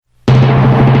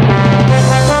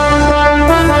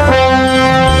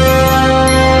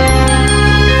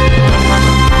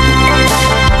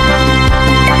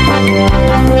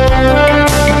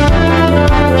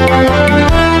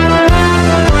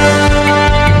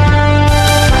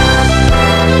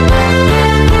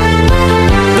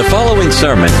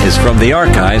sermon is from the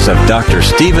archives of Dr.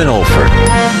 Stephen Olford.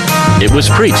 It was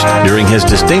preached during his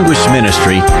distinguished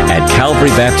ministry at Calvary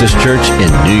Baptist Church in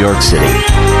New York City.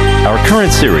 Our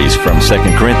current series from 2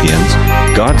 Corinthians,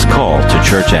 God's Call to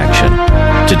Church Action.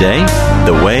 Today,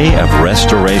 the way of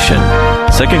restoration.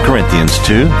 2 Corinthians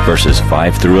 2, verses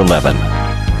 5 through 11.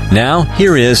 Now,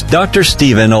 here is Dr.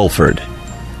 Stephen Olford.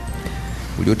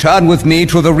 Will you turn with me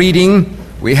to the reading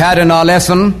we had in our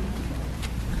lesson?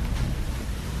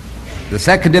 The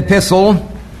second epistle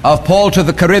of Paul to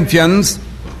the Corinthians,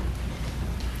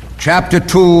 chapter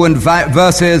 2 and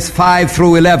verses 5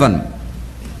 through 11.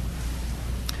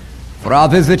 For our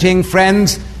visiting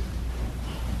friends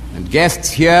and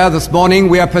guests here this morning,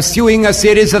 we are pursuing a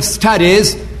series of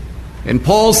studies in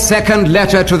Paul's second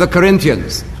letter to the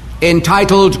Corinthians,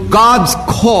 entitled God's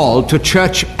Call to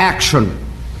Church Action.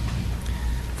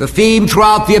 The theme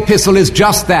throughout the epistle is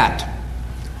just that.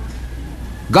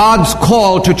 God's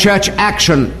call to church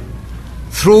action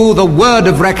through the word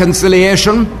of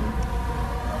reconciliation,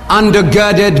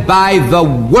 undergirded by the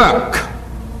work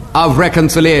of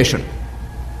reconciliation.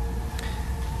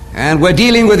 And we're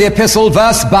dealing with the epistle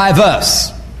verse by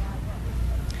verse.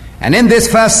 And in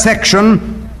this first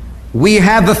section, we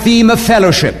have the theme of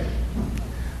fellowship.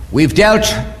 We've dealt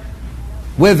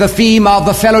with the theme of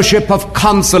the fellowship of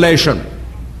consolation.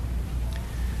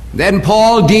 Then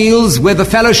Paul deals with the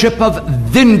fellowship of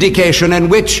vindication, in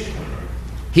which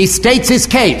he states his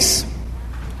case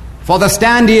for the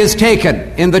stand he has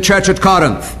taken in the church at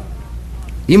Corinth.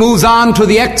 He moves on to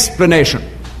the explanation.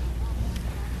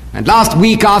 And last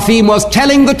week our theme was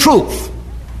telling the truth.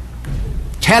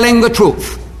 Telling the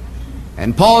truth.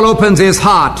 And Paul opens his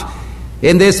heart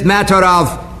in this matter of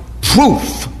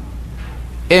truth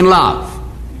in love.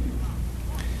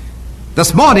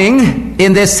 This morning,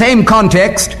 in this same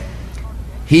context,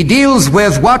 he deals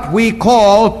with what we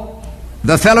call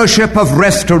the fellowship of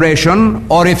restoration,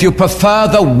 or if you prefer,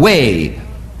 the way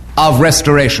of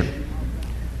restoration.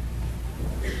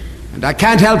 And I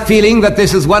can't help feeling that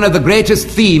this is one of the greatest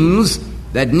themes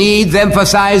that needs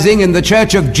emphasizing in the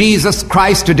Church of Jesus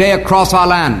Christ today across our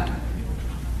land.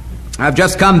 I've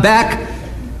just come back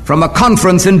from a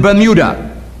conference in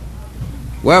Bermuda,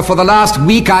 where for the last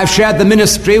week I've shared the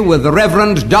ministry with the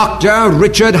Reverend Dr.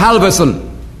 Richard Halverson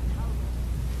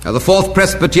of the Fourth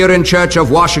Presbyterian Church of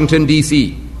Washington,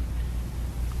 D.C.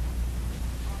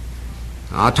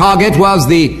 Our target was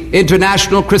the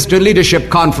International Christian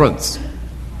Leadership Conference.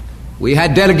 We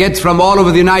had delegates from all over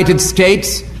the United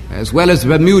States as well as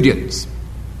Bermudians.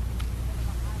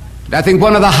 And I think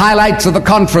one of the highlights of the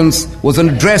conference was an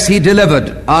address he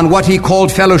delivered on what he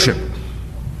called fellowship.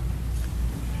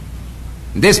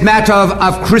 This matter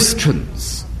of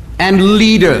Christians and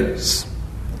leaders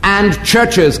and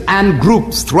churches and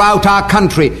groups throughout our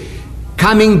country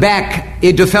coming back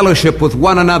into fellowship with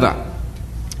one another,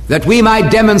 that we might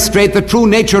demonstrate the true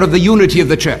nature of the unity of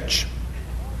the church.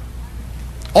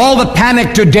 All the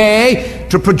panic today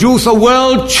to produce a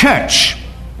world church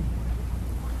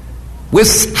with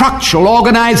structural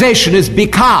organization is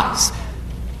because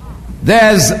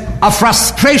there's a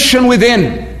frustration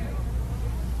within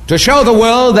to show the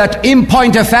world that in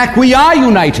point of fact we are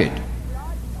united.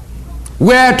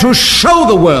 We're to show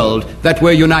the world that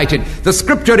we're united. The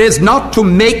scripture is not to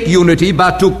make unity,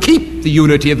 but to keep the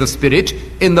unity of the Spirit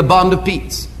in the bond of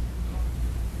peace.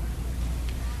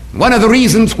 One of the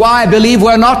reasons why I believe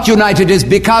we're not united is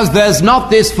because there's not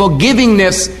this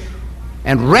forgivingness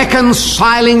and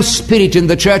reconciling spirit in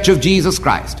the Church of Jesus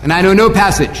Christ. And I know no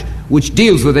passage which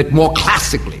deals with it more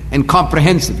classically and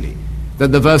comprehensively than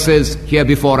the verses here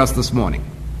before us this morning.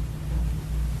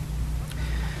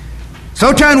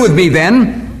 So turn with me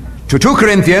then to 2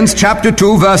 Corinthians chapter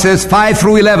 2, verses 5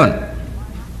 through 11.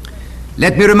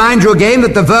 Let me remind you again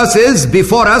that the verses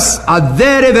before us are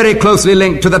very, very closely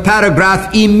linked to the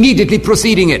paragraph immediately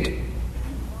preceding it.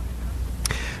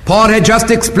 Paul had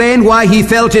just explained why he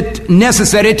felt it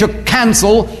necessary to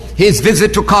cancel his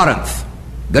visit to Corinth.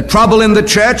 The trouble in the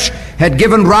church had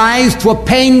given rise to a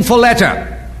painful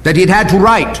letter that he'd had to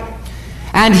write.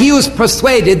 And he was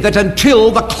persuaded that until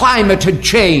the climate had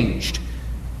changed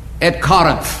at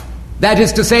Corinth, that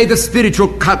is to say, the spiritual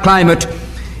climate,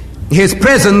 his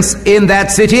presence in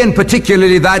that city, and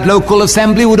particularly that local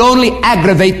assembly, would only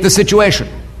aggravate the situation.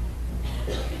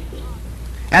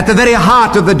 At the very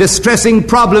heart of the distressing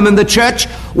problem in the church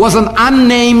was an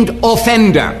unnamed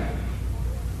offender.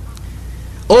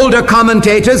 Older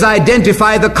commentators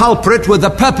identify the culprit with the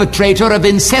perpetrator of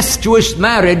incestuous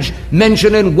marriage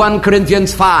mentioned in 1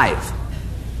 Corinthians 5.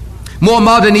 More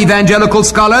modern evangelical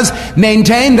scholars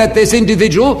maintain that this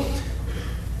individual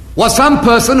was some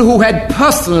person who had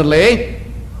personally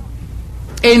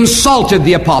insulted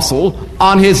the apostle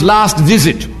on his last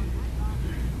visit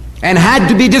and had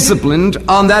to be disciplined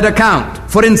on that account.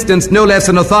 For instance, no less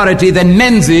an authority than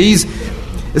Menzies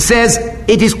says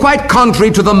it is quite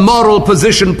contrary to the moral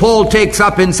position Paul takes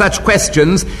up in such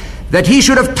questions that he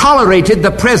should have tolerated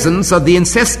the presence of the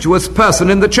incestuous person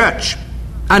in the church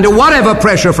under whatever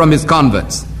pressure from his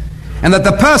converts, and that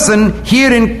the person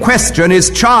here in question is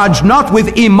charged not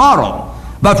with immoral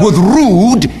but with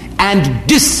rude and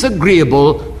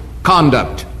disagreeable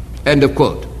conduct. End of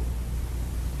quote.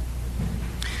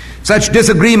 Such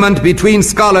disagreement between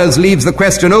scholars leaves the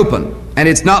question open, and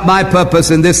it's not my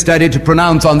purpose in this study to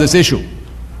pronounce on this issue.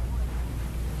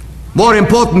 More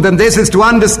important than this is to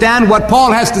understand what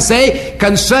Paul has to say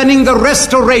concerning the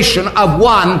restoration of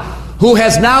one who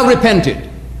has now repented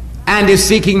and is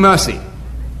seeking mercy.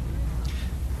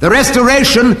 The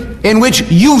restoration in which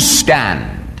you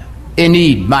stand in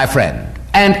need, my friend,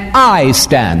 and I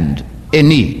stand in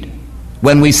need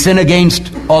when we sin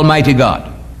against Almighty God.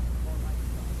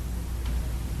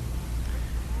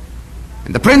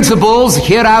 And the principles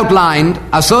here outlined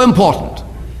are so important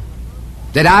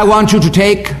that I want you to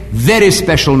take very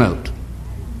special note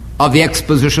of the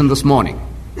exposition this morning.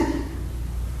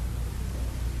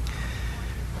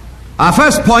 Our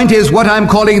first point is what I'm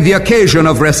calling the occasion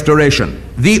of restoration.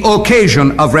 The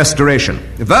occasion of restoration.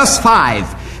 Verse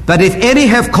 5, but if any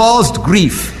have caused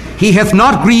grief, he hath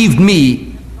not grieved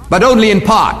me, but only in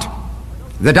part,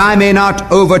 that I may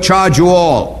not overcharge you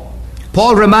all.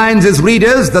 Paul reminds his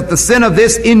readers that the sin of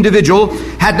this individual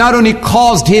had not only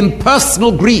caused him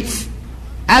personal grief,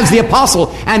 as the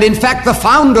apostle, and in fact the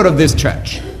founder of this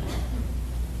church,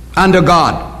 under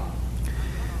God,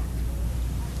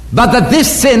 but that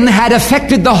this sin had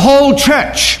affected the whole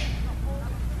church.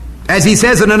 As he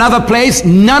says in another place,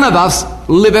 none of us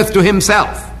liveth to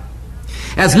himself.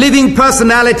 As living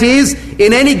personalities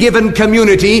in any given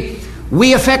community,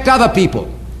 we affect other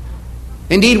people.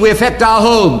 Indeed, we affect our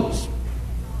homes.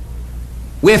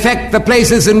 We affect the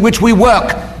places in which we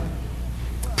work.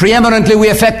 Preeminently, we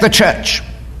affect the church.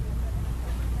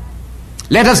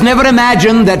 Let us never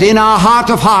imagine that in our heart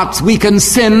of hearts we can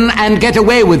sin and get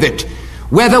away with it,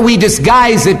 whether we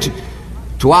disguise it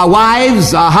to our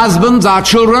wives, our husbands, our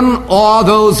children, or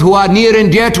those who are near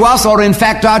and dear to us, or in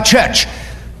fact our church.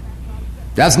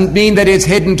 Doesn't mean that it's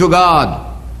hidden to God.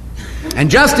 And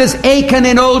just as Achan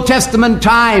in Old Testament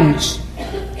times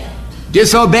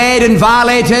disobeyed and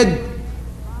violated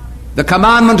the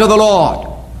commandment of the Lord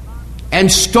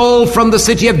and stole from the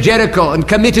city of Jericho and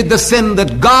committed the sin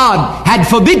that God had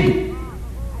forbidden,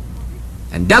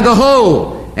 and dug a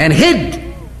hole and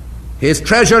hid his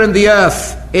treasure in the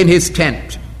earth in his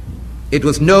tent, it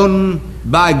was known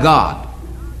by God.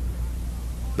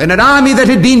 And an army that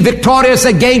had been victorious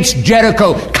against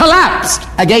Jericho collapsed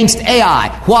against Ai.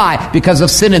 Why? Because of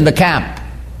sin in the camp.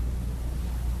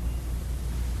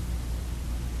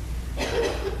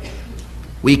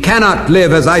 We cannot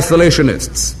live as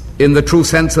isolationists in the true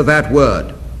sense of that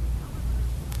word.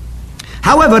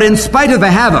 However, in spite of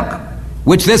the havoc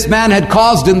which this man had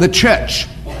caused in the church,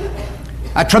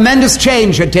 a tremendous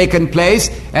change had taken place,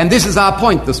 and this is our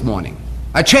point this morning.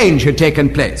 A change had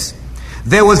taken place.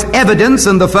 There was evidence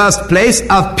in the first place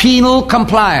of penal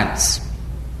compliance.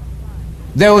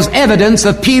 There was evidence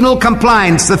of penal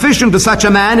compliance. Sufficient to such a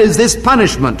man is this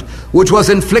punishment, which was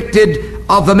inflicted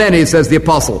of the many, says the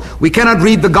apostle. We cannot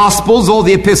read the Gospels or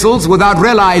the epistles without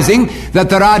realizing that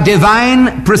there are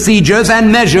divine procedures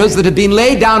and measures that have been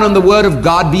laid down in the Word of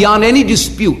God beyond any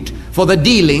dispute for the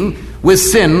dealing with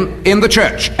sin in the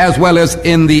church as well as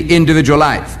in the individual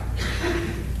life.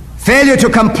 Failure to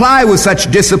comply with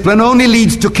such discipline only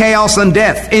leads to chaos and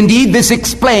death. Indeed, this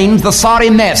explains the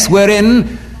sorry mess we're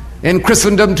in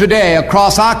Christendom today,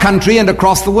 across our country and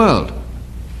across the world.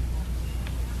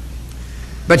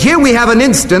 But here we have an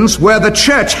instance where the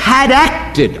church had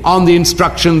acted on the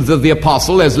instructions of the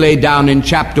apostle as laid down in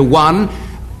chapter 1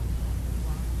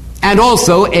 and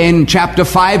also in chapter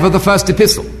 5 of the first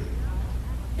epistle.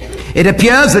 It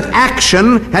appears that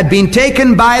action had been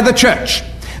taken by the church.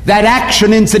 That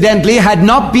action, incidentally, had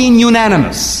not been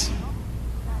unanimous,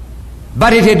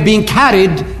 but it had been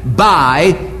carried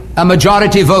by a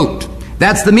majority vote.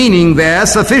 That's the meaning there.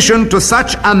 Sufficient to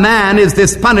such a man is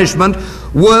this punishment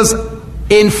was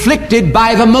inflicted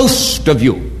by the most of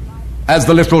you, as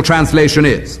the literal translation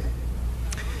is.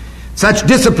 Such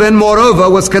discipline, moreover,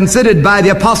 was considered by the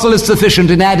apostle as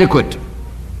sufficient and adequate.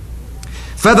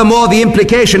 Furthermore, the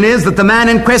implication is that the man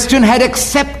in question had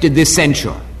accepted this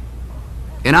censure.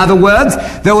 In other words,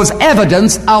 there was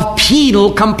evidence of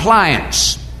penal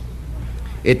compliance.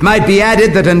 It might be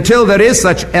added that until there is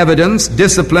such evidence,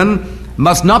 discipline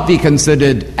must not be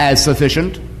considered as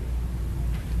sufficient,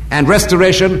 and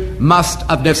restoration must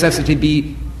of necessity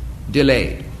be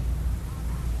delayed.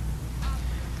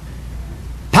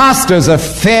 Pastors are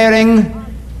faring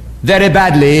very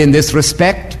badly in this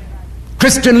respect,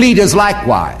 Christian leaders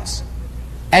likewise,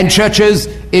 and churches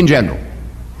in general.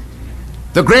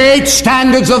 The great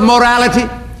standards of morality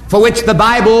for which the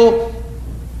Bible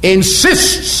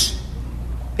insists,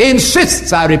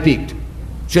 I repeat,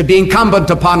 should be incumbent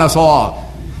upon us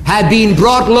all, had been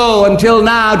brought low until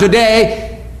now.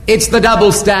 Today, it's the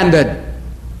double standard.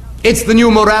 It's the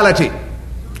new morality.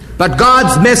 But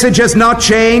God's message has not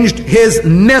changed. His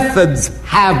methods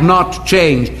have not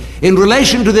changed in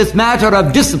relation to this matter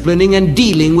of disciplining and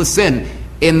dealing with sin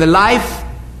in the life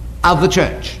of the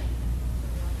church.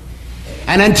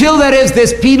 And until there is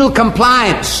this penal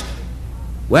compliance,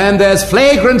 when there's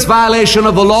flagrant violation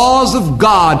of the laws of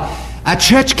God, a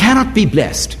church cannot be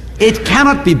blessed. It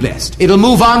cannot be blessed. It'll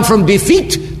move on from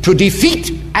defeat to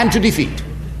defeat and to defeat.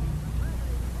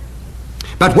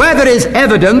 But where there is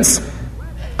evidence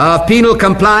of penal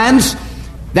compliance,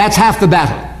 that's half the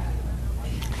battle.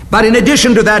 But in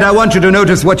addition to that, I want you to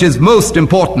notice what is most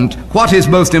important. What is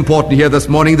most important here this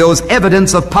morning? Those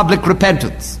evidence of public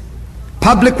repentance.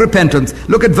 Public repentance.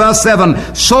 Look at verse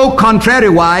 7. So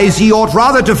contrariwise, ye ought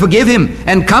rather to forgive him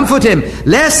and comfort him,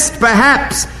 lest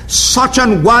perhaps such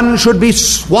an one should be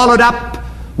swallowed up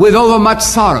with overmuch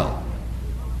sorrow.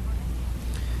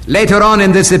 Later on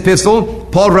in this epistle,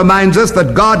 Paul reminds us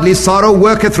that godly sorrow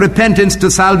worketh repentance to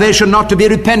salvation not to be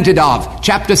repented of.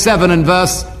 Chapter 7 and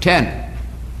verse 10.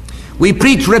 We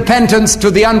preach repentance to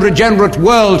the unregenerate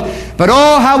world, but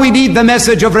oh, how we need the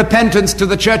message of repentance to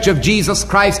the church of Jesus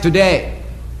Christ today.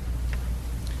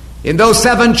 In those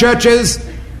 7 churches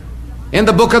in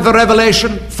the book of the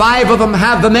Revelation, 5 of them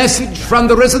have the message from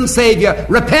the risen Savior: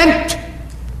 repent,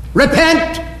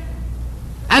 repent,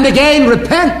 and again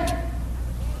repent.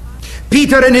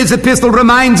 Peter in his epistle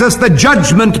reminds us that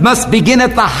judgment must begin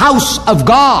at the house of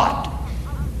God.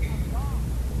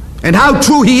 And how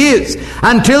true he is.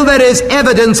 Until there is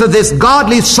evidence of this,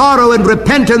 godly sorrow and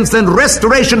repentance and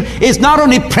restoration is not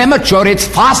only premature, it's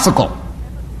farcical.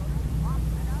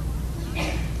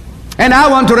 And I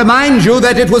want to remind you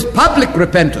that it was public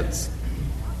repentance.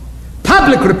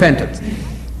 Public repentance.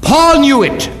 Paul knew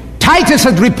it. Titus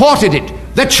had reported it.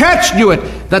 The church knew it,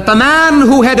 that the man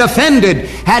who had offended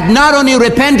had not only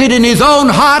repented in his own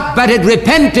heart, but had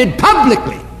repented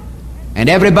publicly. And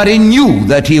everybody knew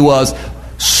that he was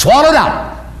swallowed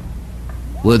up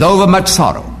with overmuch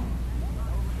sorrow.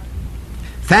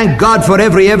 Thank God for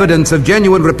every evidence of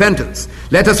genuine repentance.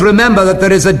 Let us remember that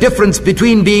there is a difference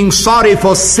between being sorry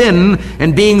for sin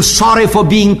and being sorry for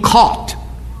being caught.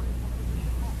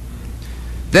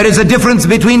 There is a difference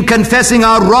between confessing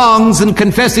our wrongs and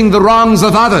confessing the wrongs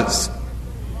of others.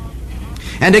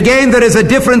 And again, there is a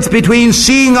difference between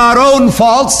seeing our own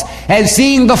faults and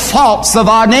seeing the faults of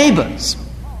our neighbors.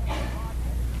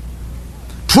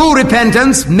 True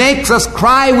repentance makes us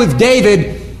cry with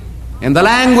David in the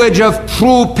language of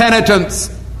true penitence: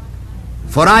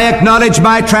 for I acknowledge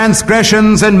my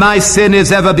transgressions, and my sin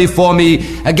is ever before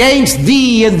me. Against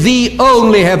thee and thee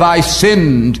only have I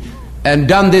sinned, and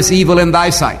done this evil in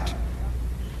thy sight.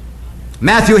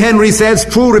 Matthew Henry says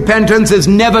true repentance is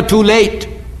never too late,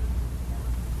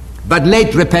 but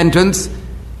late repentance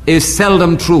is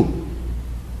seldom true.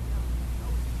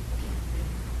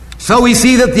 So we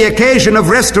see that the occasion of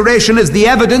restoration is the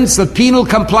evidence of penal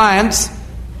compliance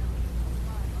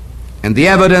and the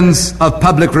evidence of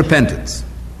public repentance.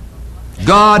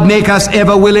 God make us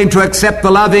ever willing to accept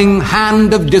the loving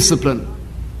hand of discipline,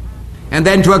 and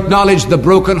then to acknowledge the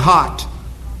broken heart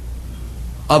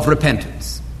of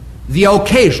repentance, the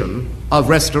occasion of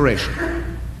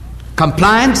restoration.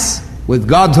 Compliance with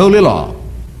God's holy law,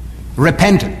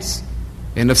 repentance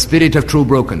in a spirit of true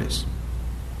brokenness.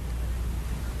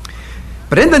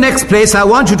 But in the next place, I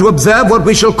want you to observe what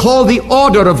we shall call the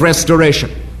order of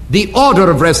restoration. The order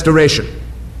of restoration.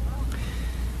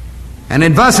 And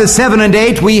in verses 7 and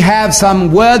 8, we have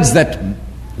some words that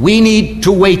we need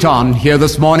to wait on here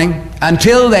this morning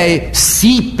until they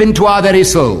seep into our very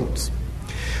souls.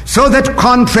 So that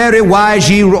contrariwise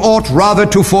ye ought rather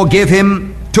to forgive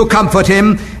him, to comfort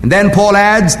him. And then Paul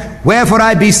adds, wherefore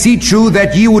I beseech you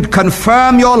that ye would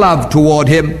confirm your love toward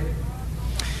him.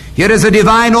 Here is a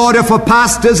divine order for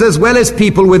pastors as well as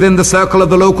people within the circle of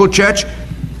the local church.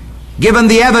 Given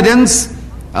the evidence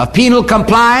of penal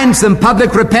compliance and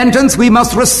public repentance, we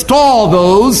must restore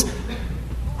those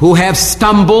who have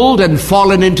stumbled and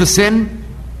fallen into sin.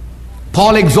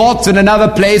 Paul exhorts in another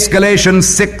place, Galatians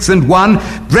 6 and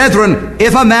 1, brethren,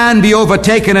 if a man be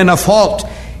overtaken in a fault,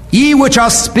 Ye which are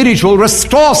spiritual,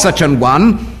 restore such an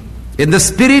one in the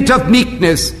spirit of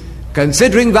meekness,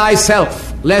 considering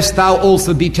thyself, lest thou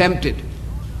also be tempted.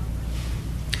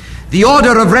 The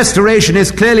order of restoration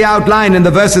is clearly outlined in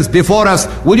the verses before us.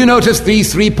 Will you notice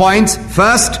these 3 points?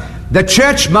 First, the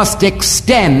church must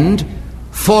extend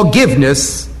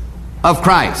forgiveness of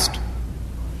Christ.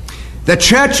 The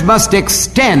church must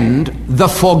extend the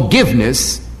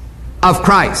forgiveness of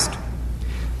Christ.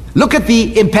 Look at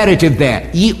the imperative there.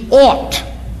 Ye ought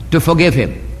to forgive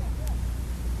him.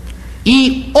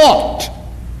 Ye ought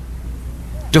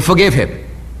to forgive him.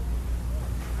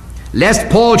 Lest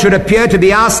Paul should appear to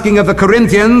be asking of the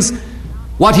Corinthians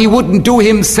what he wouldn't do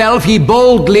himself, he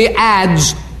boldly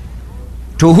adds,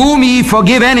 to whom ye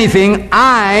forgive anything,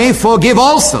 I forgive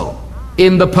also,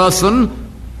 in the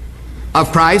person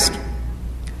of Christ.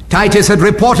 Titus had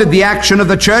reported the action of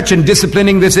the church in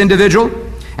disciplining this individual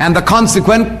and the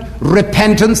consequent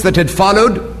repentance that had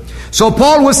followed. So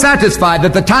Paul was satisfied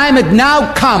that the time had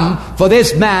now come for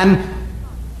this man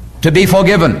to be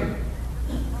forgiven.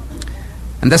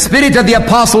 And the spirit of the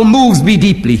apostle moves me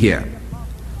deeply here.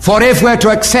 For if we're to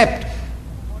accept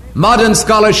modern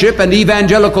scholarship and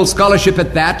evangelical scholarship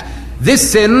at that,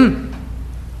 this sin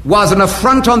was an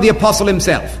affront on the apostle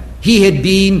himself. He had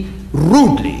been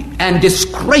rudely and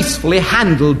disgracefully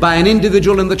handled by an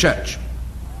individual in the church.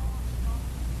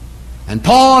 And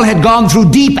Paul had gone through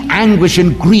deep anguish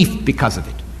and grief because of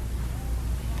it.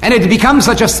 And it had become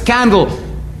such a scandal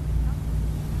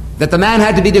that the man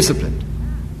had to be disciplined.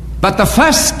 But the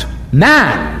first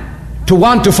man to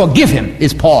want to forgive him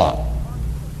is Paul.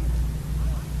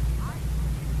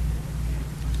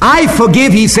 I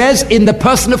forgive, he says, in the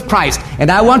person of Christ. And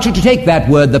I want you to take that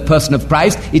word, the person of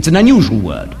Christ. It's an unusual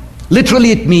word.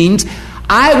 Literally it means,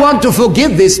 I want to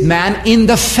forgive this man in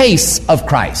the face of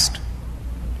Christ.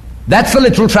 That's the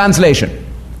literal translation.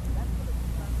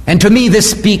 And to me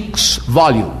this speaks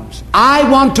volumes. I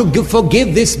want to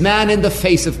forgive this man in the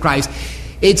face of Christ.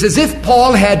 It's as if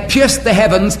Paul had pierced the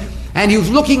heavens and he was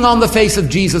looking on the face of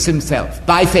Jesus himself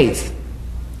by faith.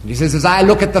 And he says, as I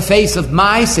look at the face of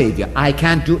my Savior, I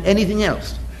can't do anything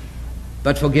else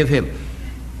but forgive him.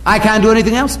 I can't do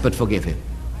anything else but forgive him.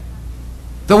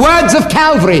 The words of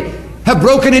Calvary have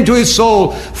broken into his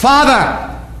soul.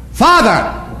 Father,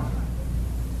 Father,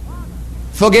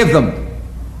 forgive them,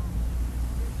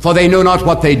 for they know not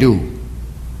what they do.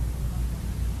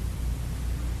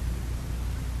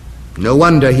 No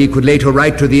wonder he could later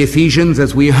write to the Ephesians,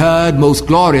 as we heard most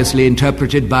gloriously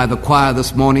interpreted by the choir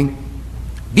this morning,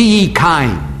 be ye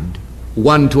kind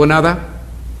one to another,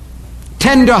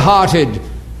 tender-hearted,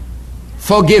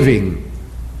 forgiving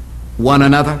one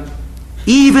another,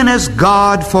 even as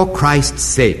God for Christ's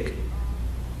sake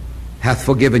hath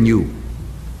forgiven you.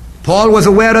 Paul was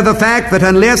aware of the fact that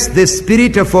unless this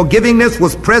spirit of forgivingness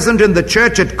was present in the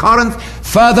church at Corinth,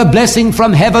 further blessing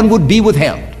from heaven would be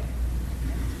withheld.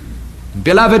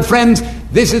 Beloved friends,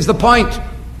 this is the point.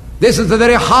 This is the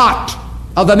very heart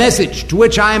of the message to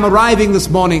which I am arriving this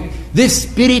morning. This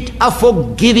spirit of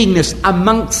forgivingness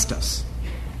amongst us.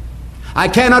 I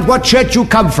care not what church you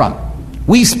come from.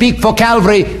 We speak for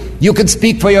Calvary. You can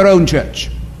speak for your own church.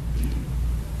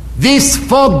 This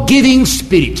forgiving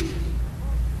spirit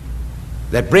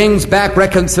that brings back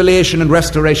reconciliation and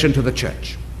restoration to the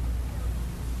church.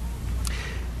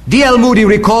 D.L. Moody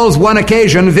recalls one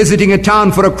occasion visiting a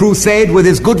town for a crusade with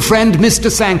his good friend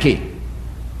Mr. Sankey,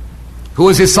 who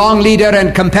was his song leader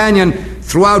and companion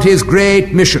throughout his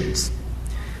great missions.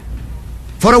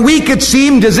 For a week it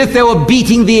seemed as if they were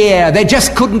beating the air. They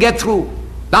just couldn't get through.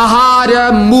 The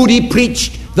harder Moody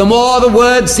preached, the more the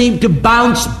words seemed to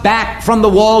bounce back from the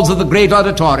walls of the great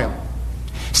auditorium.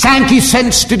 Sankey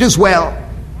sensed it as well.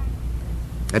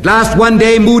 At last one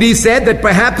day Moody said that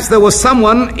perhaps there was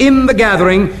someone in the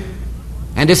gathering,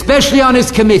 and especially on his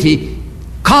committee,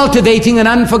 cultivating an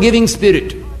unforgiving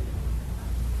spirit.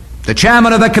 The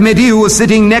chairman of the committee, who was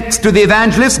sitting next to the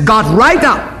evangelist, got right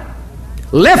up,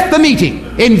 left the meeting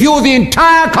in view of the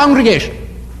entire congregation.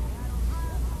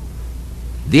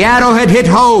 The arrow had hit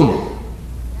home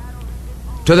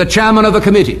to the chairman of the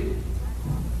committee.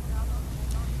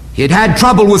 He had had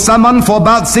trouble with someone for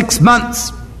about 6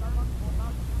 months.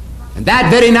 And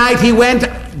that very night he went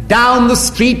down the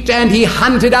street and he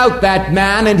hunted out that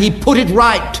man and he put it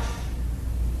right.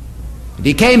 And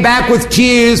he came back with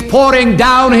tears pouring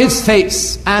down his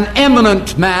face, an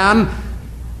eminent man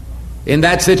in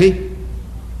that city.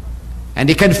 And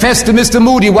he confessed to Mr.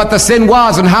 Moody what the sin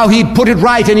was and how he put it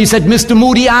right. And he said, Mr.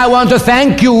 Moody, I want to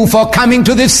thank you for coming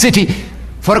to this city.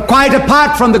 For quite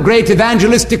apart from the great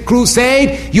evangelistic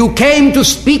crusade, you came to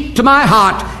speak to my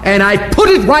heart and I put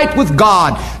it right with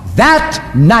God.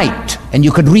 That night, and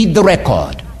you could read the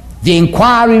record. The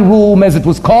inquiry room, as it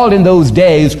was called in those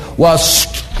days, was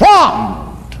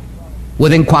thronged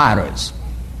with inquirers.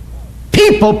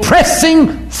 People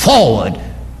pressing forward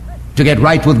to get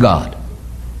right with God.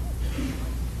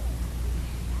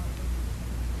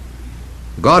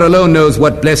 God alone knows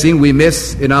what blessing we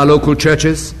miss in our local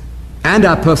churches and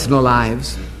our personal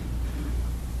lives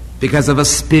because of a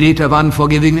spirit of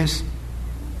unforgivingness.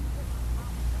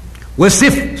 We're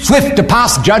swift to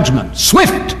pass judgment,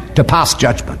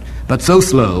 but so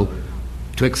slow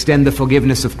to extend the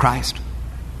forgiveness of Christ.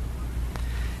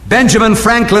 Benjamin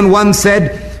Franklin once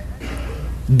said,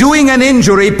 "Doing an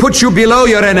injury puts you below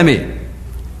your enemy.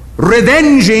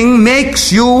 Revenging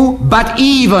makes you but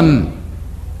even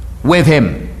with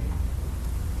him.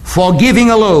 Forgiving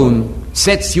alone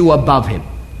sets you above him."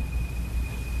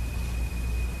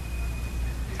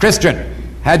 Christian,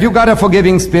 have you got a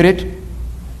forgiving spirit?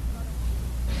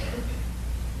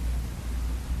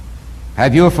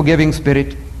 Have you a forgiving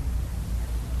spirit?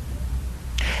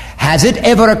 Has it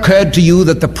ever occurred to you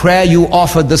that the prayer you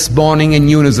offered this morning in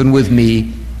unison with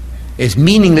me is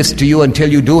meaningless to you until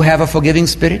you do have a forgiving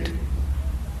spirit?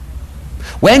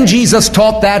 When Jesus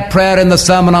taught that prayer in the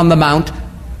Sermon on the Mount,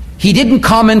 he didn't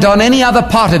comment on any other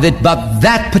part of it but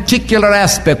that particular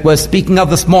aspect we're speaking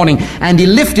of this morning. And he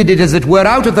lifted it, as it were,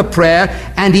 out of the prayer,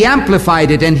 and he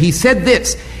amplified it, and he said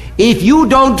this: "If you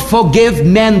don't forgive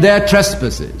men their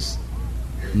trespasses,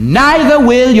 neither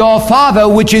will your Father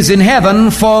which is in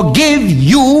heaven forgive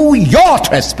you your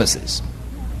trespasses."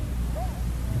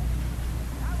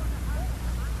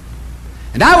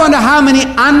 And I wonder how many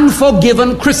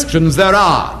unforgiven Christians there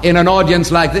are in an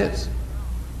audience like this.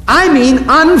 I mean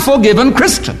unforgiven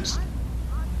Christians.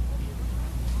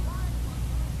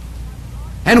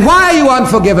 And why are you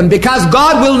unforgiven? Because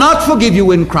God will not forgive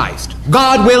you in Christ.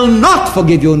 God will not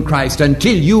forgive you in Christ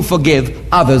until you forgive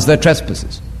others their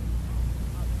trespasses.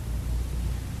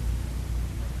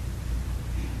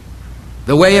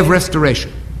 The way of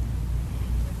restoration.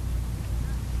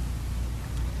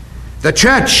 The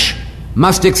church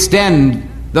must extend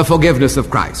the forgiveness of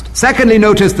Christ. Secondly,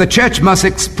 notice the church must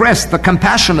express the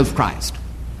compassion of Christ.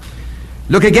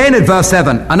 Look again at verse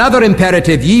 7. Another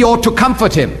imperative: ye ought to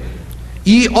comfort him.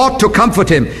 Ye ought to comfort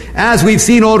him. As we've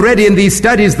seen already in these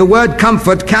studies, the word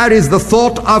comfort carries the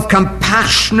thought of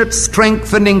compassionate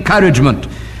strength and encouragement.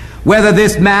 Whether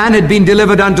this man had been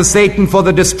delivered unto Satan for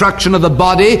the destruction of the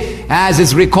body, as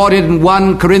is recorded in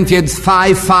 1 Corinthians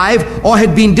 5:5, or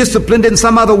had been disciplined in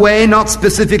some other way, not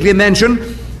specifically mentioned,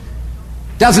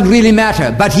 doesn't really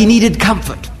matter. But he needed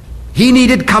comfort. He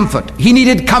needed comfort. He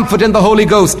needed comfort in the Holy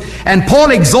Ghost. And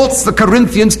Paul exhorts the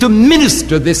Corinthians to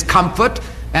minister this comfort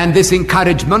and this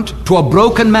encouragement to a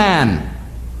broken man.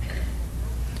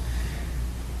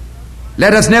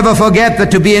 Let us never forget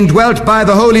that to be indwelt by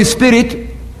the Holy Spirit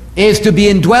is to be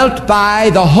indwelt by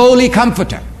the Holy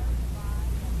Comforter.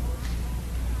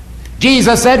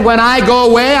 Jesus said, "When I go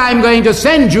away, I'm going to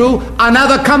send you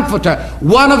another Comforter,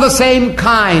 one of the same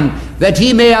kind, that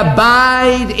he may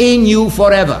abide in you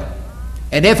forever."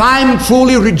 And if I'm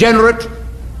truly regenerate,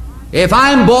 if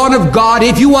I'm born of God,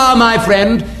 if you are, my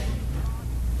friend,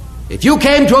 if you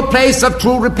came to a place of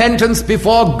true repentance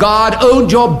before God,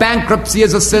 owned your bankruptcy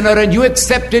as a sinner, and you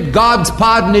accepted God's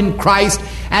pardon in Christ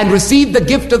and received the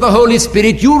gift of the Holy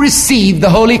Spirit, you received the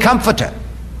Holy Comforter.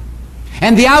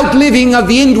 And the outliving of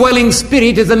the indwelling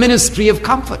Spirit is a ministry of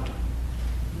comfort.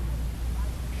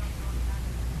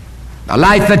 A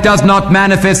life that does not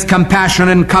manifest compassion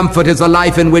and comfort is a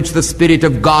life in which the Spirit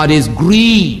of God is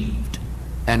grieved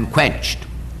and quenched.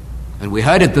 And we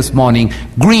heard it this morning: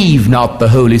 grieve not the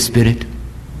Holy Spirit.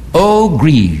 Oh,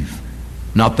 grieve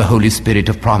not the Holy Spirit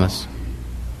of promise.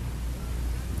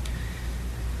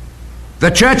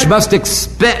 The church must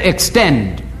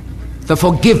extend the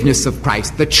forgiveness of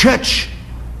Christ. The church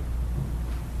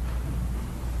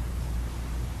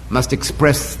must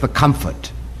express the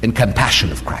comfort and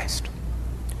compassion of Christ.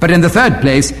 But in the third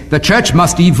place, the church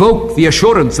must evoke the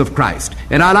assurance of Christ.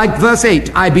 And I like verse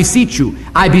 8. I beseech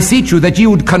you that ye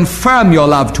would confirm your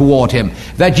love toward him.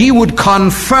 That ye would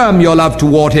confirm your love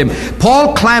toward him.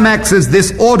 Paul climaxes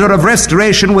this order of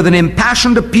restoration with an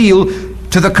impassioned appeal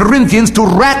to the Corinthians to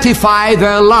ratify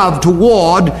their love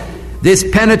toward this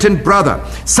penitent brother.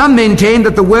 Some maintain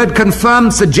that the word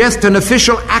confirm suggests an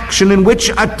official action in which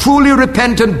a truly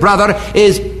repentant brother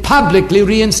is publicly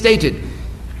reinstated.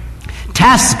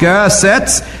 Tasker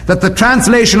asserts that the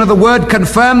translation of the word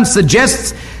confirm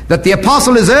suggests that the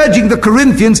apostle is urging the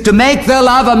Corinthians to make their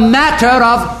love a matter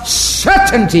of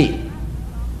certainty.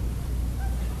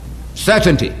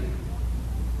 Certainty.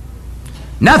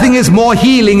 Nothing is more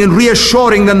healing and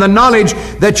reassuring than the knowledge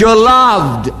that you're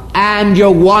loved and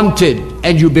you're wanted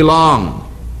and you belong.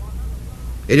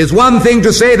 It is one thing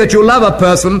to say that you love a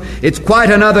person, it's quite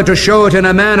another to show it in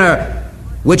a manner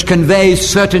which conveys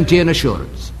certainty and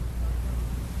assurance.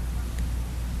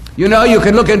 You know, you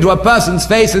can look into a person's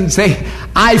face and say,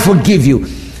 I forgive you.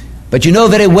 But you know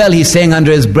very well he's saying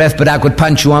under his breath, but I could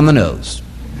punch you on the nose.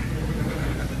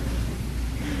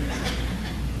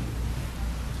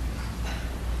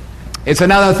 It's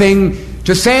another thing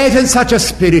to say it in such a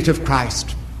spirit of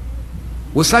Christ,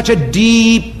 with such a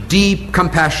deep, deep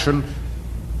compassion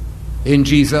in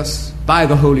Jesus by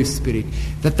the Holy Spirit,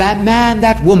 that that man,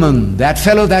 that woman, that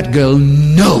fellow, that girl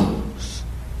knows,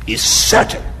 is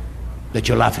certain that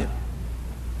you love him.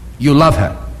 You love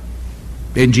her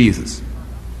in Jesus.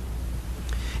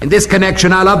 In this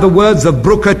connection, I love the words of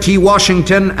Booker T.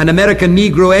 Washington, an American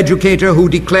Negro educator, who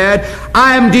declared,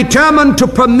 I am determined to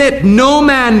permit no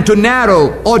man to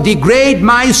narrow or degrade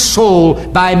my soul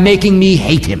by making me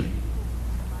hate him.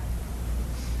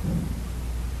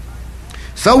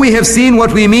 So we have seen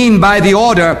what we mean by the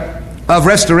order of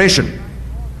restoration.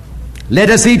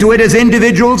 Let us see to it as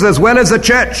individuals as well as a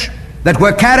church that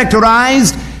we're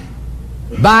characterized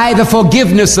by the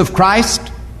forgiveness of Christ,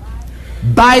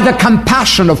 by the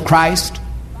compassion of Christ,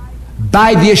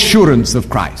 by the assurance of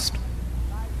Christ.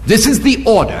 This is the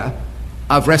order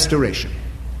of restoration.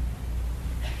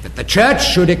 That the church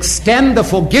should extend the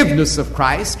forgiveness of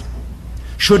Christ,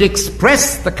 should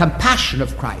express the compassion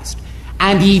of Christ,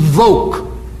 and evoke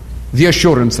the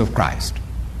assurance of Christ.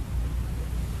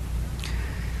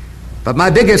 But my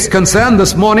biggest concern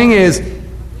this morning is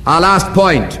our last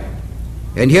point.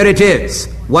 And here it is.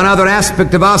 One other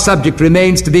aspect of our subject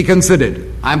remains to be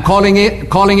considered. I'm calling it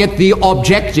the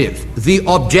objective,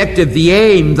 the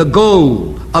aim, the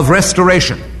goal of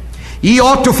restoration. Ye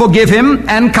ought to forgive him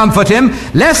and comfort him,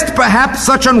 lest perhaps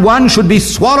such an one should be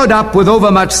swallowed up with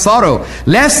overmuch sorrow,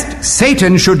 lest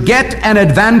Satan should get an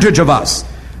advantage of us,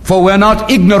 for we're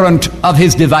not ignorant of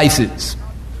his devices.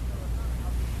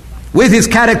 With his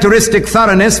characteristic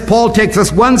thoroughness, Paul takes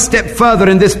us one step further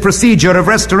in this procedure of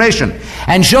restoration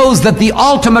and shows that the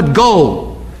ultimate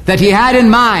goal that he had in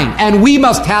mind, and we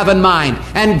must have in mind,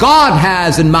 and God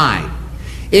has in mind,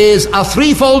 is a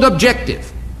threefold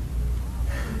objective.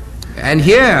 And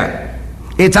here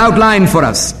it's outlined for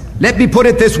us. Let me put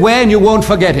it this way and you won't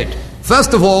forget it.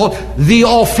 First of all, the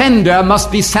offender must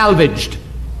be salvaged.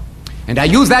 And I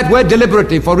use that word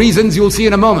deliberately for reasons you'll see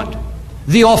in a moment.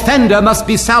 The offender must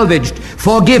be salvaged.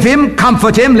 Forgive him,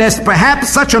 comfort him, lest perhaps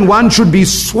such an one should be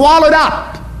swallowed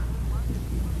up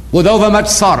with overmuch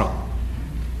sorrow.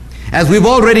 As we've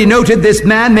already noted, this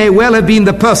man may well have been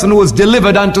the person who was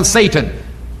delivered unto Satan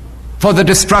for the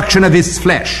destruction of his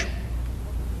flesh,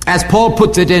 as Paul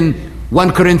puts it in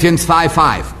 1 Corinthians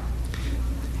 5:5.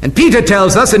 And Peter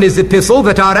tells us in his epistle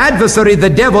that our adversary, the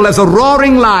devil, as a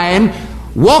roaring lion,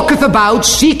 walketh about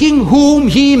seeking whom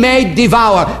he may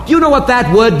devour. Do you know what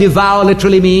that word devour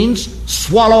literally means?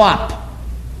 Swallow up.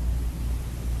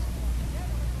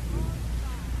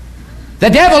 The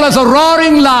devil as a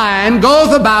roaring lion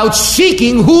goeth about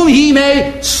seeking whom he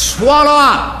may swallow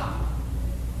up.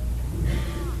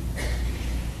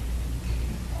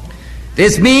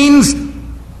 This means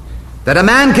that a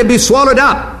man can be swallowed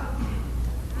up.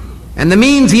 And the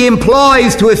means he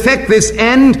employs to effect this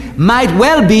end might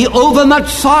well be overmuch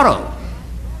sorrow.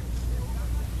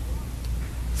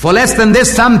 For less than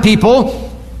this, some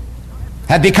people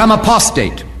have become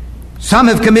apostate. Some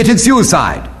have committed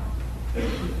suicide.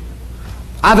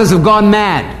 Others have gone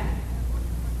mad.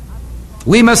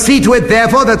 We must see to it,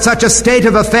 therefore, that such a state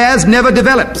of affairs never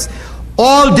develops.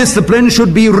 All discipline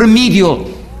should be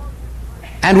remedial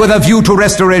and with a view to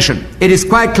restoration. It is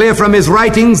quite clear from his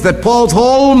writings that Paul's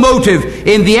whole motive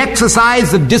in the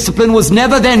exercise of discipline was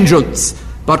never vengeance,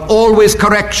 but always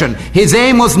correction. His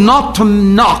aim was not to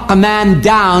knock a man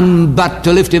down, but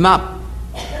to lift him up.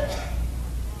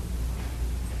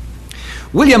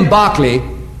 William Barclay,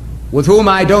 with whom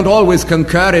I don't always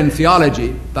concur in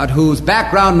theology, but whose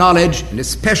background knowledge, and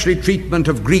especially treatment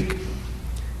of Greek,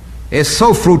 is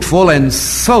so fruitful and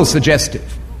so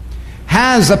suggestive,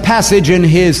 has a passage in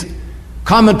his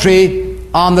commentary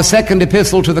on the second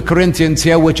epistle to the Corinthians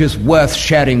here which is worth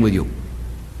sharing with you.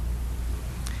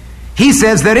 He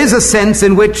says there is a sense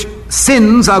in which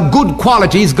sins are good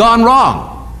qualities gone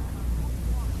wrong.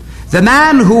 The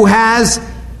man who has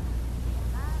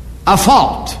a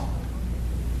fault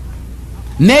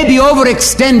may be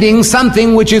overextending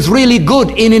something which is really good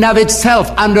in and of itself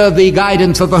under the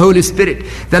guidance of the Holy Spirit.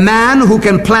 The man who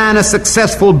can plan a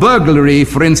successful burglary,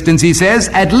 for instance, he says,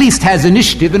 at least has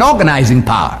initiative and organizing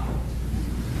power.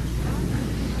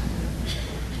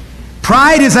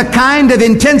 pride is a kind of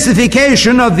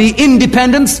intensification of the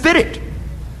independent spirit.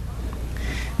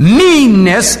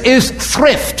 Meanness is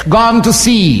thrift gone to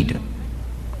seed.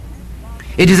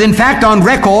 It is in fact on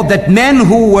record that men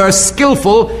who were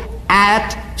skillful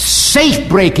at safe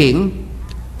breaking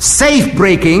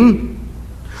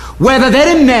were the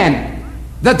very men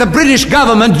that the British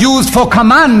government used for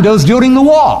commandos during the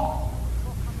war.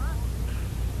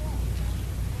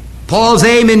 Paul's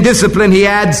aim in discipline, he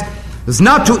adds, is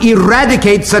not to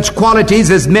eradicate such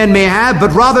qualities as men may have,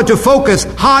 but rather to focus,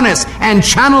 harness, and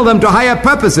channel them to higher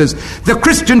purposes. The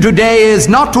Christian today is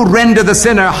not to render the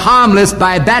sinner harmless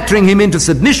by battering him into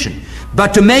submission,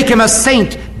 but to make him a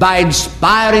saint by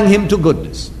inspiring him to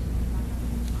goodness.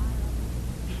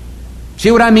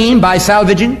 See what I mean by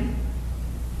salvaging?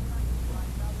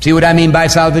 See what I mean by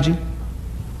salvaging?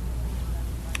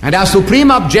 And our supreme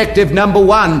objective, number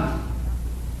one,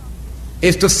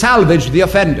 is to salvage the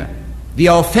offender. The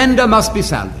offender must be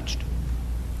salvaged.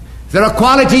 There are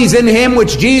qualities in him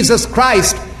which Jesus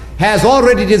Christ has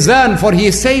already discerned, for he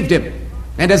has saved him.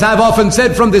 And as I've often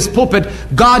said from this pulpit,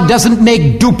 God doesn't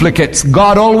make duplicates.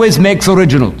 God always makes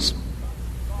originals.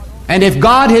 And if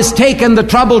God has taken the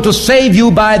trouble to save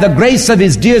you by the grace of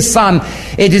his dear Son,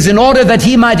 it is in order that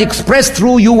he might express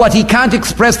through you what he can't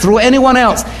express through anyone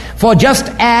else. For just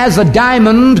as a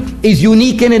diamond is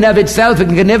unique in and of itself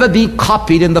and can never be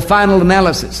copied in the final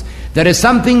analysis, there is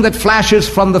something that flashes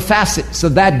from the facets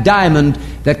of that diamond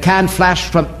that can't flash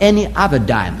from any other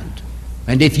diamond.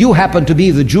 And if you happen to be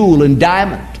the jewel and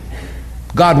diamond,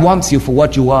 God wants you for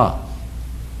what you are.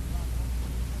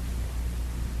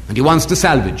 And he wants to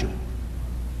salvage you.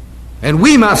 And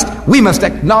we must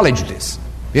acknowledge this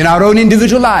in our own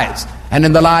individual lives and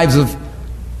in the lives of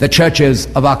the churches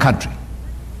of our country.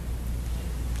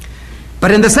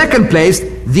 But in the second place,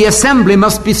 the assembly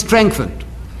must be strengthened.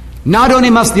 Not only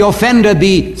must the offender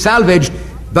be salvaged,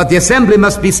 but the assembly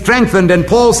must be strengthened. And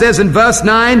Paul says in verse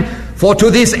 9, "For to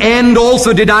this end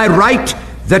also did I write,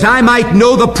 that I might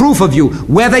know the proof of you,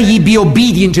 whether ye be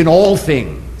obedient in all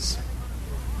things."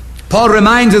 Paul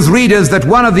reminds his readers that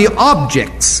one of the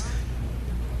objects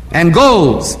and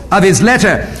goals of his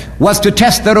letter was to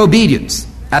test their obedience.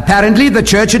 Apparently, the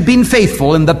church had been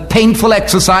faithful in the painful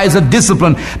exercise of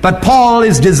discipline, but Paul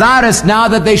is desirous now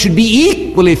that they should be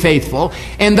equally faithful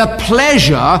in the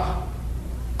pleasure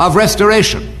of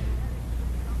restoration.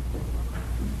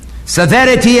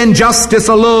 Severity and justice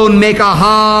alone make a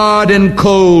hard and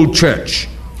cold church.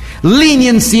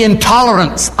 Leniency and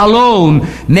tolerance alone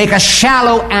make a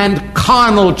shallow and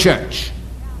carnal church.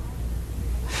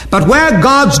 But where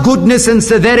God's goodness and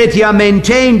severity are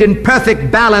maintained in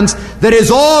perfect balance, there is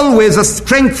always a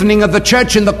strengthening of the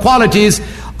church in the qualities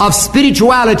of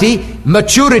spirituality,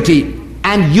 maturity,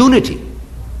 and unity.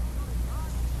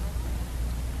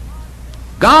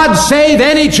 God save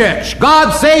any church,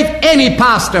 God save any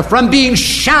pastor from being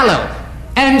shallow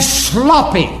and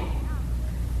sloppy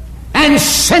and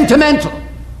sentimental.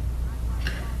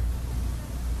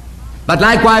 But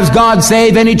likewise, God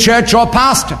save any church or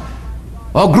pastor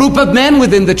or group of men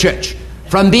within the church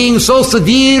from being so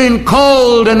severe and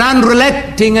cold and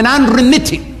unrelenting and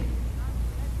unremitting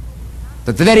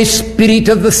that the very spirit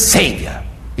of the Savior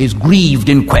is grieved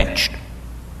and quenched.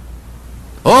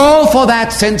 Oh, for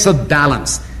that sense of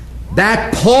balance,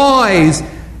 that poise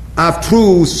of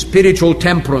true spiritual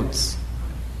temperance.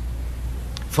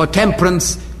 For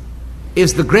temperance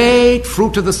is the great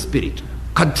fruit of the Spirit: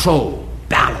 control,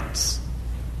 balance,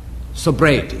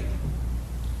 sobriety.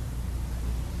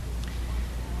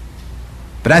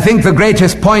 But I think the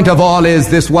greatest point of all is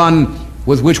this one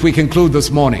with which we conclude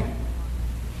this morning.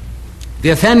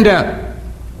 The offender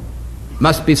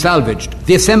must be salvaged.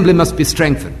 The assembly must be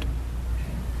strengthened.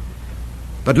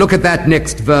 But look at that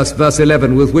next verse, verse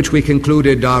 11, with which we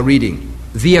concluded our reading.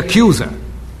 The accuser,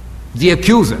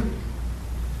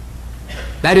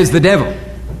 that is the devil,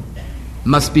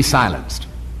 must be silenced.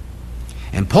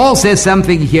 And Paul says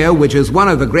something here which is one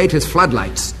of the greatest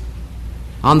floodlights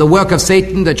on the work of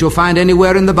Satan that you'll find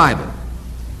anywhere in the Bible.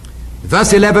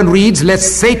 Verse 11 reads,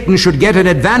 "Lest Satan should get an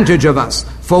advantage of us,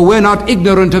 for we're not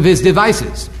ignorant of his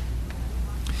devices."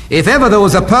 If ever there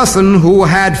was a person who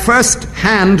had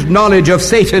first-hand knowledge of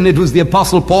Satan, it was the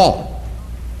Apostle Paul.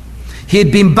 He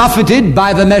had been buffeted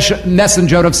by the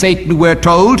messenger of Satan, we're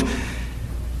told.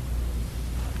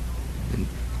 In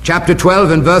chapter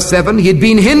 12 and verse 7, he had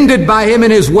been hindered by him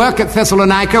in his work at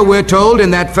Thessalonica, we're told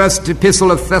in that first epistle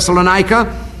of Thessalonica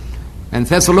and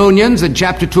Thessalonians in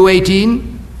chapter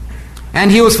 2:18.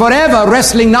 And he was forever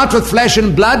wrestling not with flesh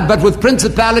and blood, but with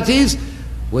principalities,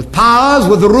 with powers,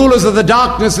 with the rulers of the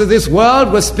darkness of this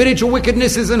world, with spiritual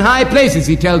wickednesses in high places,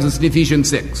 he tells us in Ephesians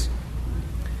 6.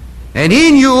 And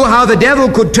he knew how the devil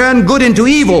could turn good into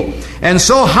evil and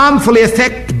so harmfully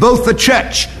affect both the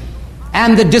church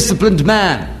and the disciplined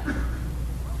man.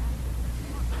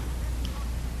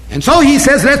 And so he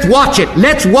says, let's watch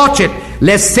it,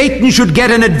 lest Satan should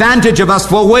get an advantage of us,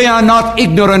 for we are not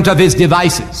ignorant of his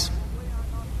devices.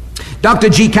 Dr.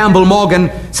 G. Campbell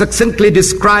Morgan succinctly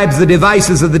describes the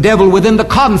devices of the devil within the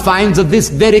confines of this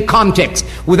very context.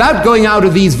 Without going out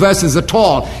of these verses at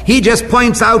all, he just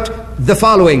points out the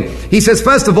following. He says,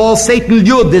 first of all, Satan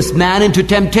lured this man into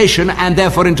temptation and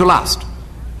therefore into lust.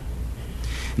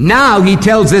 Now he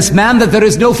tells this man that there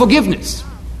is no forgiveness.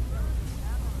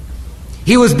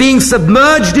 He was being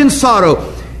submerged in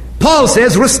sorrow. Paul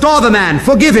says, restore the man,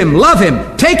 forgive him, love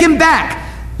him, take him back,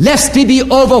 lest he be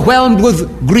overwhelmed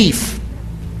with grief.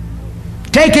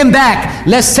 Take him back,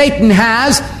 lest Satan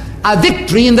has a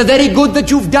victory in the very good that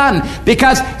you've done.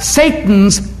 Because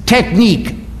Satan's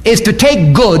technique is to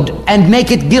take good and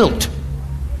make it guilt.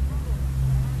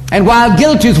 And while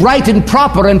guilt is right and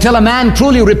proper until a man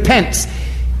truly repents,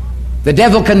 the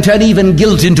devil can turn even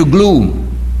guilt into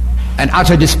gloom and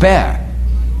utter despair.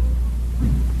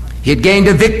 He had gained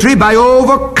a victory by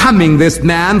overcoming this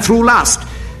man through lust.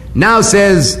 Now,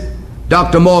 says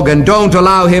Dr. Morgan, don't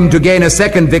allow him to gain a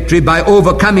second victory by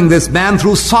overcoming this man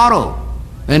through sorrow,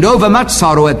 and overmuch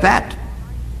sorrow at that.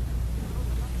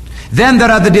 Then there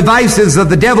are the devices of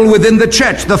the devil within the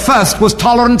church. The first was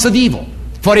tolerance of evil.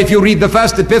 For if you read the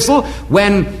first epistle,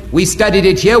 when we studied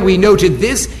it here, we noted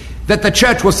this, that the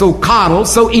church was so carnal,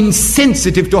 so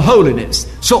insensitive to holiness,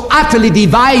 so utterly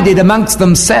divided amongst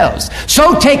themselves,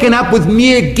 so taken up with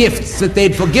mere gifts that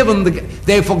they'd forgotten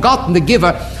the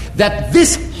giver, that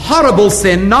this horrible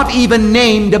sin, not even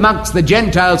named amongst the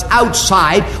Gentiles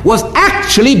outside, was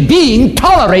actually being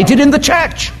tolerated in the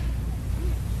church.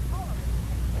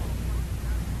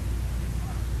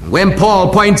 When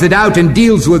Paul points it out and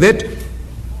deals with it,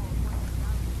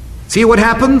 see what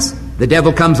happens? The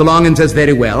devil comes along and says,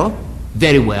 very well.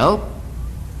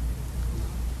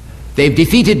 They've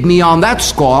defeated me on that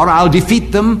score. I'll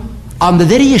defeat them on the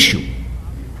very issue.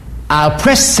 I'll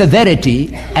press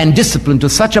severity and discipline to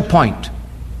such a point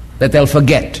that they'll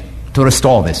forget to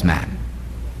restore this man.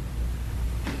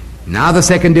 Now the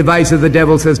second device of the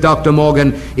devil, says Dr.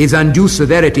 Morgan, is undue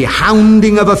severity,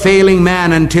 hounding of a failing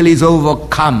man until he's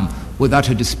overcome with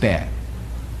utter despair.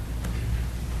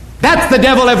 That's the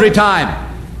devil every time.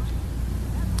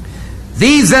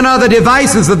 These then are the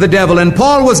devices of the devil, and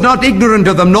Paul was not ignorant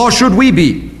of them, nor should we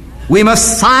be. We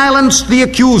must silence the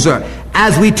accuser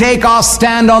as we take our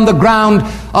stand on the ground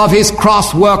of his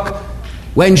cross work.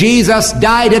 When Jesus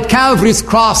died at Calvary's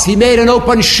cross, he made an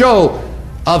open show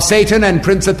of Satan and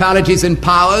principalities and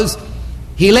powers.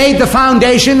 He laid the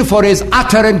foundation for his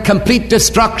utter and complete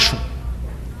destruction.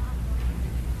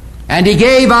 And he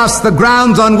gave us the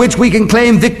grounds on which we can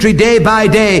claim victory day by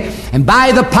day. And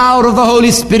by the power of the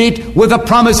Holy Spirit, with the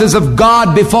promises of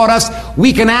God before us,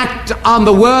 we can act on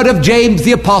the word of James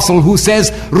the Apostle, who says,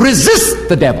 resist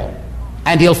the devil,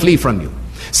 and he'll flee from you.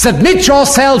 Submit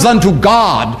yourselves unto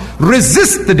God,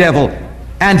 resist the devil,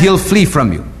 and he'll flee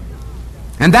from you.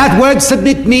 And that word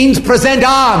submit means present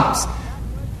arms.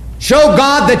 Show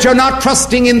God that you're not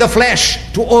trusting in the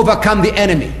flesh to overcome the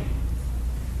enemy.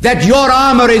 That your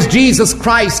armor is Jesus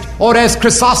Christ, or as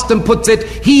Chrysostom puts it,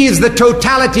 he is the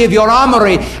totality of your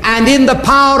armory. And in the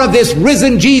power of this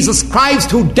risen Jesus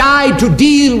Christ, who died to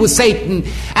deal with Satan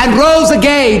and rose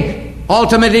again,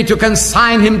 ultimately to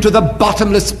consign him to the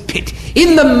bottomless pit,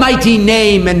 in the mighty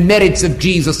name and merits of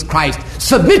Jesus Christ,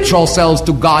 submit yourselves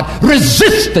to God,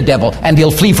 resist the devil, and he'll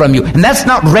flee from you. And that's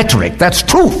not rhetoric, that's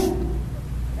truth.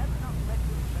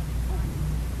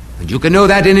 And you can know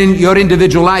that in your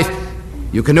individual life.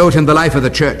 You can know it in the life of the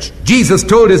church. Jesus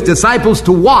told his disciples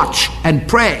to watch and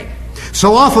pray.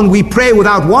 So often we pray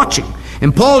without watching.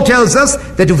 And Paul tells us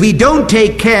that if we don't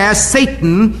take care,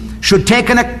 Satan should take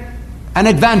an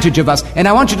advantage of us. And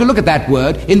I want you to look at that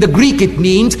word. In the Greek it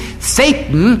means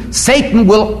Satan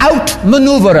will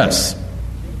outmaneuver us.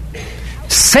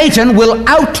 Satan will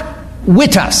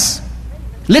outwit us.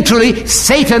 Literally,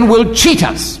 Satan will cheat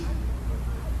us.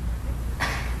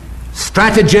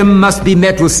 Stratagem must be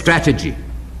met with strategy.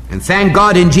 And thank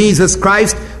God in Jesus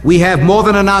Christ we have more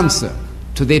than an answer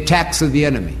to the attacks of the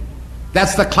enemy.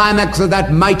 That's the climax of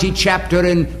that mighty chapter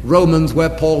in Romans where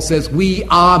Paul says, we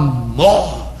are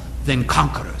more than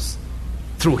conquerors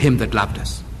through him that loved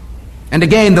us. And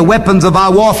again, the weapons of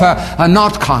our warfare are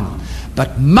not carnal,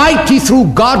 but mighty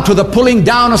through God to the pulling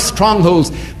down of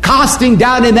strongholds, casting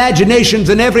down imaginations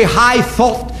and every high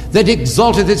thought that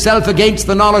exalteth itself against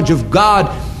the knowledge of God,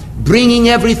 bringing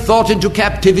every thought into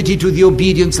captivity to the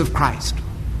obedience of Christ.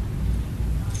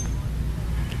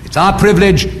 It's our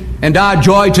privilege and our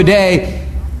joy today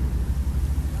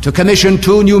to commission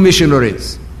 2 new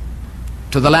missionaries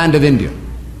to the land of India.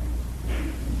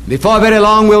 Before very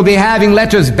long, we'll be having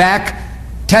letters back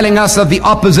telling us of the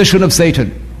opposition of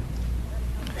Satan,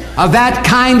 of that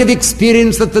kind of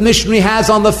experience that the missionary has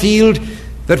on the field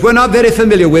that we're not very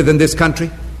familiar with in this country.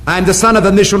 I'm the son of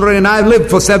a missionary, and I've lived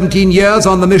for 17 years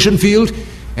on the mission field,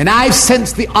 and I've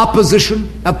sensed the opposition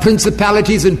of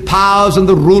principalities and powers and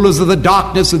the rulers of the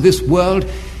darkness of this world,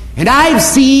 and I've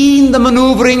seen the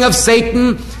maneuvering of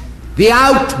Satan, the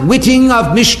outwitting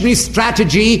of missionary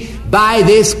strategy by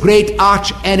this great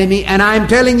arch enemy. And I'm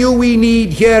telling you, we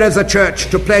need here as a church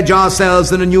to pledge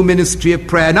ourselves in a new ministry of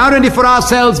prayer, not only for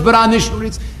ourselves but our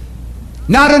missionaries,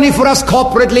 not only for us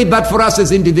corporately but for us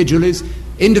as individuals,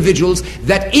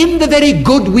 that in the very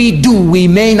good we do, we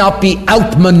may not be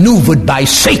outmaneuvered by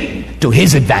Satan to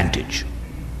his advantage.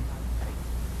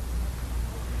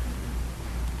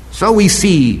 So we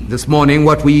see this morning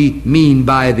what we mean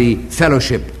by the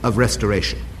fellowship of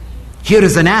restoration. Here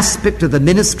is an aspect of the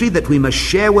ministry that we must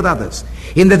share with others.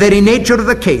 In the very nature of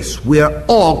the case, we are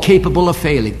all capable of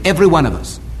failing, every one of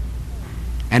us.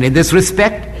 And in this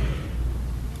respect,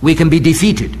 we can be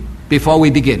defeated before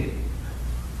we begin.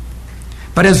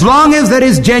 But as long as there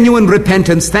is genuine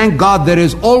repentance, thank God there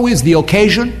is always the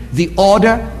occasion, the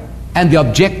order, and the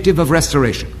objective of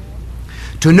restoration.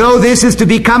 To know this is to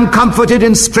become comforted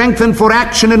and strengthened for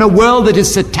action in a world that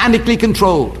is satanically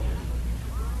controlled.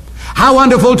 How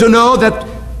wonderful to know that,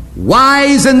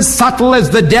 wise and subtle as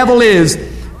the devil is,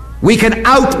 we can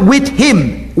outwit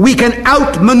him. We can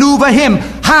outmaneuver him.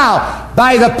 How?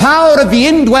 By the power of the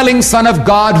indwelling Son of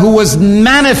God, who was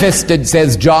manifested,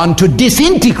 says John, to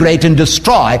disintegrate and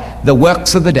destroy the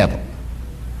works of the devil.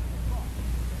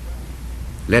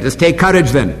 Let us take courage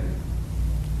then,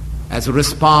 as we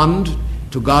respond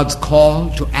to God's call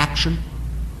to action.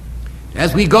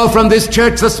 As we go from this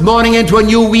church this morning into a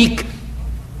new week,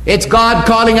 it's God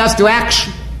calling us to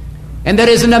action. And there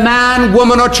isn't a man,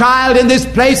 woman, or child in this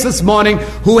place this morning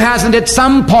who hasn't at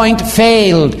some point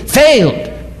failed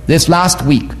this last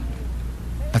week.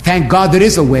 But thank God there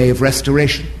is a way of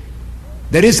restoration.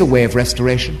 There is a way of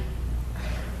restoration.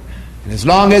 And as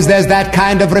long as there's that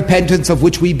kind of repentance of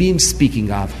which we've been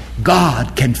speaking of,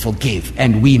 God can forgive,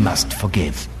 and we must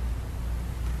forgive,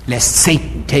 lest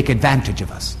Satan take advantage of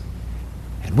us.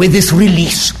 And with this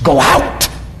release, go out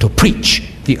to preach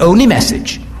the only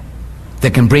message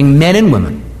that can bring men and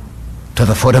women to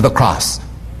the foot of the cross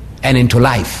and into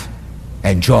life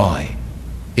and joy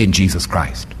in Jesus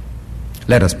Christ.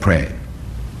 Let us pray.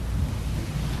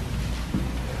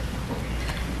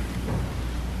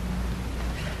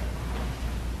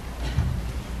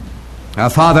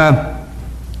 Our Father,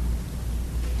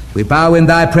 we bow in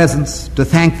thy presence to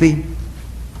thank thee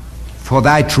for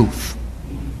thy truth.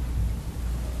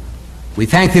 We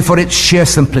thank thee for its sheer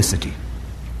simplicity.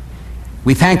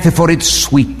 We thank thee for its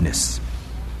sweetness.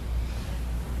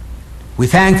 We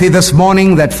thank thee this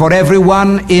morning that for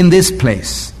everyone in this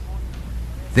place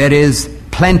there is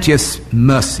plenteous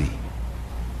mercy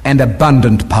and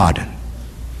abundant pardon.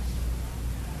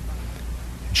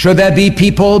 Should there be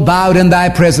people bowed in thy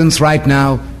presence right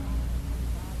now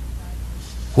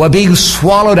who are being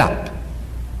swallowed up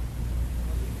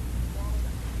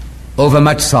over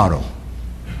much sorrow,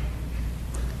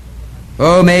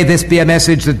 oh, may this be a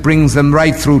message that brings them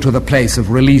right through to the place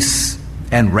of release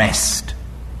and rest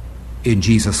in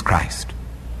Jesus Christ.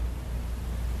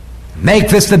 Make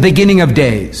this the beginning of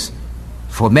days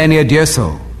for many a dear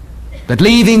soul, that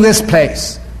leaving this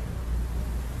place,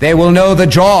 they will know the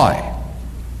joy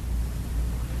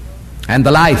and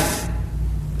the life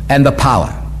and the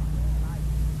power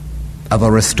of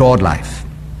a restored life.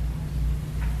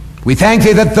 We thank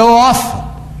thee that though often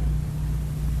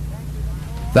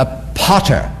the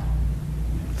potter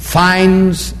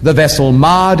finds the vessel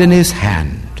marred in his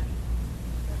hand,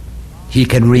 he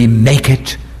can remake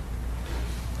it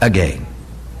again.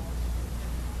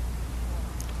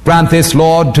 Grant this,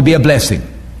 Lord, to be a blessing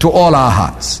to all our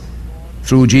hearts,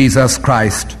 through Jesus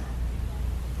Christ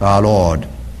our Lord.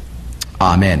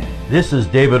 Amen. This is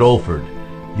David Olford.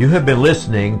 You have been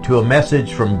listening to a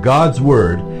message from God's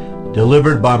Word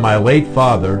delivered by my late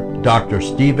father, Dr.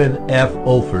 Stephen F.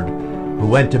 Olford, who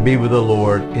went to be with the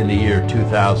Lord in the year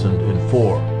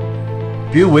 2004.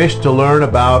 If you wish to learn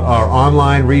about our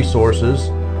online resources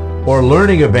or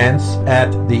learning events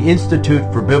at the Institute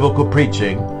for Biblical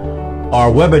Preaching, our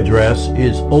web address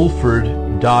is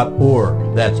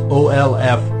olford.org. That's olford.org.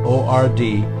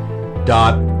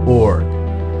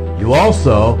 You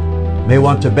also may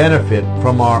want to benefit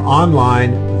from our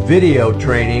online video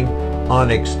training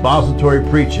on expository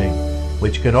preaching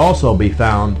which can also be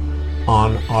found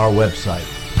on our website.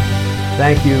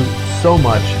 Thank you so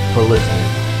much for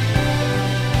listening.